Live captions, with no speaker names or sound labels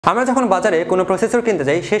আমরা যখন বাজারে কোনো প্রসেসর কিনতে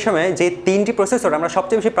যাই সেই সময় যে তিনটি প্রসেসর আমরা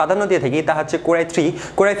সবচেয়ে বেশি প্রাধান্য দিয়ে থাকি তা হচ্ছে Core i3,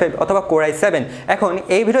 Core i5 অথবা Core i7। এখন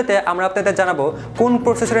এই ভিডিওতে আমরা আপনাদের জানাবো কোন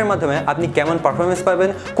প্রসেসরের মাধ্যমে আপনি কেমন পারফরমেন্স পাবেন,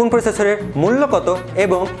 কোন প্রসেসরের মূল্য কত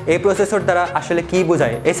এবং এই প্রসেসর দ্বারা আসলে কি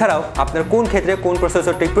বোঝায়, এছাড়াও আপনার কোন ক্ষেত্রে কোন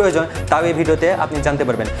প্রসেসরটি প্রয়োজন তাও এই ভিডিওতে আপনি জানতে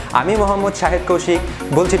পারবেন। আমি মোহাম্মদ শাহেদ কৌশিক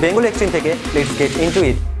বলছি বেঙ্গল X-Treme থেকে। লেটস গেট ইনটু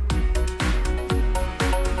ইট।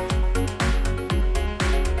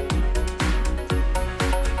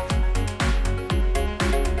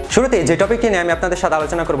 শুরুতে যে টপিকটি নিয়ে আমি আপনাদের সাথে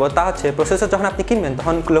আলোচনা করব তা হচ্ছে প্রসেসর যখন আপনি কিনবেন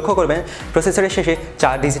তখন লক্ষ্য করবেন প্রসেসরের শেষে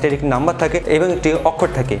 4 ডিজিটের একটি নাম্বার থাকে এবং একটি অক্ষর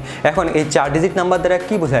থাকে। এখন এই 4 ডিজিট নাম্বার দ্বারা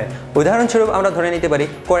কি বোঝায়? উদাহরণস্বরূপ আমরা ধরে নিতে পারি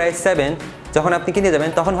Core i7 যখন আপনি কিনে যাবেন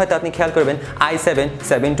তখন হয়তো আপনি খেয়াল করবেন i7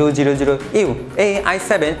 7200U। এই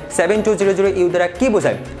i7 7200U দ্বারা কি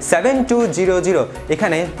বোঝায়? 7200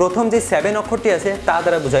 এখানে প্রথম যে 7 অক্ষরটি আছে তা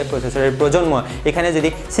দ্বারা বোঝায় প্রসেসরের প্রজন্ম। এখানে যদি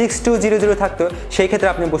 6200 থাকতো সেই ক্ষেত্রে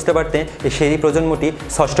আপনি বুঝতে পারতেন সেই প্রজন্মটি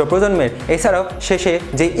ষষ্ঠ প্রজন্মের। এছাড়াও শেষে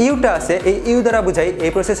যে ইউটা আছে এই ইউ দ্বারা বোঝায়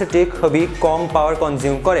এই প্রসেসরটি খুবই কম পাওয়ার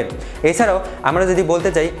কনজিউম করে। এছাড়াও আমরা যদি বলতে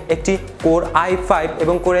চাই একটি Core i5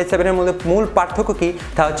 এবং Core i7 এর মধ্যে মূল পার্থক্য কি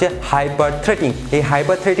তা হচ্ছে হাইপার থ্রেডিং। এই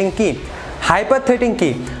হাইপার থ্রেডিং কি?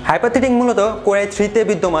 হাইপার থ্রেডিং মূলত Core i3 তে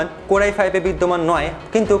বিদ্যমান, Core i5 এ বিদ্যমান নয়,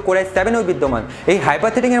 কিন্তু Core i7 এও বিদ্যমান। এই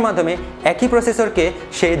হাইপার থ্রেডিং এর মাধ্যমে একই প্রসেসরকে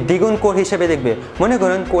সে দ্বিগুণ কোর হিসেবে দেখবে। মনে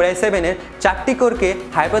করুন Core i7 এর 4টি কোরকে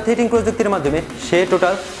হাইপার থ্রেডিং প্রযুক্তির মাধ্যমে সে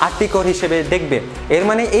টোটাল 8টি কোর হিসেবে দেখবে। এর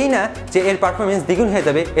মানে এই না যে এর পারফরমেন্স দ্বিগুণ হয়ে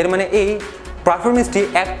যাবে, এর মানে এই পারফরমেন্সটি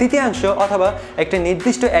 1/3 অথবা একটা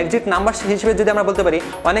নির্দিষ্ট এক্সাক্ট নাম্বার হিসেবে যদি আমরা বলতে পারি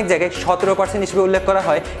অনেক জায়গায় 17% হিসেবে উল্লেখ করা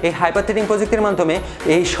হয়। এই হাইপার থ্রেডিং প্রযুক্তির মাধ্যমে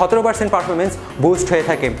এই 17% পারফরমেন্স বুস্ট হয়ে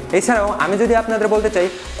থাকে। এছাড়াও আমি যদি আপনাদের বলতে চাই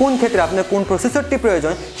কোন ক্ষেত্রে আপনার কোন প্রসেসরটি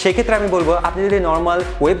প্রয়োজন, সেই ক্ষেত্রে আমি বলবো আপনি যদি নর্মাল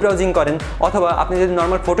ওয়েব ব্রাউজিং করেন অথবা আপনি যদি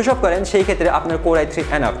নর্মাল ফটোশপ করেন সেই ক্ষেত্রে আপনার Core i3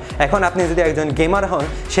 এনাফ। এখন আপনি যদি একজন গেমার হন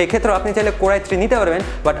সেই ক্ষেত্রে আপনি চাইলে Core i3 নিতে পারবেন,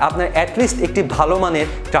 বাট আপনার অ্যাটলিস্ট একটি ভালো মানের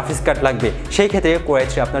গ্রাফিক্স কার্ড লাগবে, সেই ক্ষেত্রে Core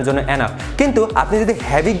i3 আপনার জন্য এনাফ। কিন্তু আপনি যদি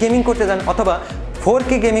হেভি গেমিং করতে যান অথবা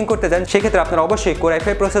 4K গেমিং করতে যান সেক্ষেত্রে আপনার অবশ্যই Core i5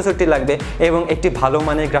 প্রসেসরটি লাগবে এবং একটি ভালো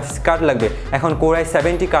মানের গ্রাফিক্স কার্ড লাগবে। এখন Core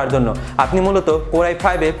i7টি কার জন্য? আপনি মূলত Core i5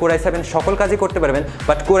 এ Core i7 সকল কাজই করতে পারবেন,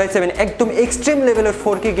 বাট Core i7 একদম এক্সট্রিম লেভেলের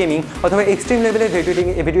 4K গেমিং অথবা এক্সট্রিম লেভেলের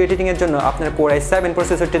ভিডিও এডিটিংয়ের জন্য আপনার Core i7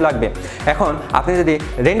 প্রসেসরটি লাগবে। এখন আপনি যদি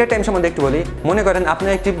রেন্ডার টাইম সম্বন্ধে একটু বলি, মনে করেন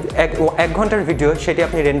আপনার একটি 1 ঘন্টার ভিডিও সেটি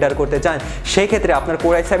আপনি রেন্ডার করতে চান, সেই ক্ষেত্রে আপনার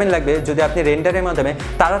Core i7 লাগবে যদি আপনি রেন্ডারের মাধ্যমে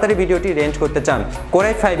তাড়াতাড়ি ভিডিওটি রেন্ড করতে চান। Core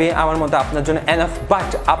i5 আমার মতো আপনার জন্য এনাফ, বাট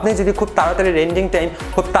আপনি যদি খুব তাড়াতাড়ি রেন্ডিং টাইম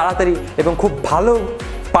খুব তাড়াতাড়ি এবং খুব ভালো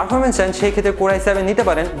পারফরমেন্স চান সেই ক্ষেত্রে Core i7 নিতে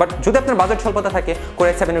পারেন। বাট যদি আপনার বাজেট স্বল্পতা থাকে Core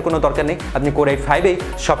i7 এর কোনো দরকার নেই, আপনি Core i5-এই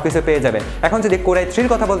সব কিছু পেয়ে যাবেন। এখন যদি Core i3-র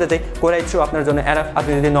কথা বলতে চাই, Core i3 আপনার জন্য এনাফ।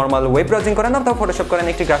 আপনি যদি নর্মাল ওয়েব ব্রাউজিং করেন অথবা ফটোশপ করেন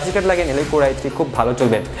একটি গ্রাফিক্স কার্ড লাগিয়ে নিলে Core i3 খুব ভালো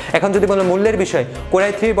চলবে। এখন যদি বলো মূল্যের বিষয়, Core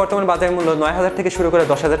i3-র বর্তমান বাজার মূল্য 9,000 থেকে শুরু করে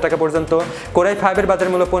 10,000 টাকা পর্যন্ত। Core i5-এর বাজার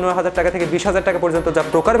মূল্য 15,000 টাকা থেকে 20,000 টাকা পর্যন্ত, যা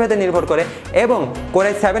প্রকারভেদে নির্ভর করে, এবং Core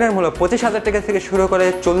i7-এর মূল্য 25,000 টাকা থেকে শুরু করে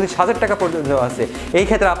 40,000 টাকা পর্যন্ত আছে। এই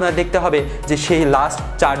ক্ষেত্রে আপনার দেখতে হবে যে সেই লাস্ট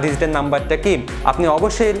 4 ডিজিটের নাম্বারটা কি। আপনি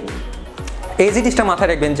অবশ্যই এই জিনিসটা মাথায়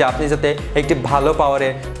রাখবেন যে আপনি যাতে একটি ভালো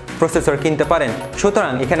পাওয়ারের প্রসেসর কিনতে পারেন।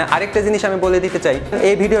 সুতরাং এখানে আরেকটা জিনিস আমি বলে দিতে চাই,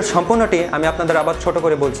 এই ভিডিওর সম্পূর্ণটি আমি আপনাদের আবার ছোট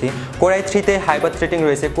করে বলছি। Core i3-তে হাইপার থ্রেডিং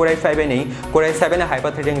রয়েছে, Core i5-এ নেই, Core i7-এ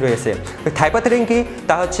হাইপার থ্রেডিং রয়েছে। হাইপার থ্রেডিং কি?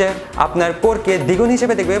 তা হচ্ছে আপনার কোরকে দ্বিগুণ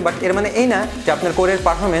হিসেবে দেখবে, বাট এর মানে এই না যে আপনার কোরের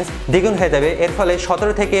পারফরমেন্স দ্বিগুণ হয়ে যাবে। এর ফলে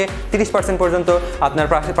 17 থেকে 30% পর্যন্ত আপনার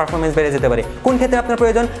পারফরমেন্স বেড়ে যেতে পারে। কোন ক্ষেত্রে আপনার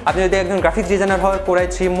প্রয়োজন? আপনি যদি একজন গ্রাফিক্স ডিজাইনার হন Core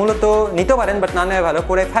i3 মূলত নিতে পারেন, বাট না নেওয়া ভালো।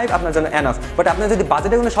 Core i5 আপনার জন্য এনাফ, বাট আপনার যদি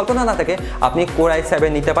বাজেটের কোনো স্বল্পতা না থাকে আপনি Core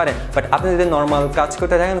i7 নিতে পারেন। বাট আপনি যদি নর্মাল কাজ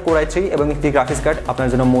করতে থাকেন Core i3 এবং একটি গ্রাফিক্স কার্ড আপনার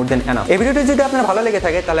জন্য মোর দেন এনাফ। এই ভিডিওটি যদি আপনার ভালো লেগে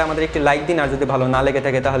থাকে তাহলে আমাদের একটি লাইক দিন, আর যদি ভালো না লেগে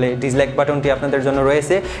থাকে তাহলে ডিসলাইক বাটনটি আপনাদের জন্য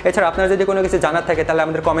রয়েছে। এছাড়া আপনার যদি কোনো কিছু জানার থাকে তাহলে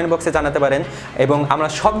আমাদের কমেন্ট বক্সে জানাতে পারেন এবং আমরা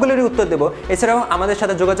সবগুলোরই উত্তর দেবো। এছাড়াও আমাদের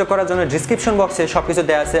সাথে যোগাযোগ করার জন্য ডিসক্রিপশন বক্সে সবকিছু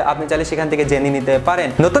দেওয়া আছে, আপনি চাইলে সেখান থেকে জেনে নিতে পারেন।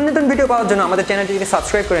 নতুন নতুন ভিডিও পাওয়ার জন্য আমাদের চ্যানেলটিকে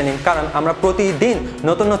সাবস্ক্রাইব করে নিন, কারণ আমরা প্রতিদিন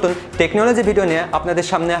নতুন নতুন টেকনোলজি ভিডিও নিয়ে আপনাদের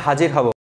সামনে হাজির হব।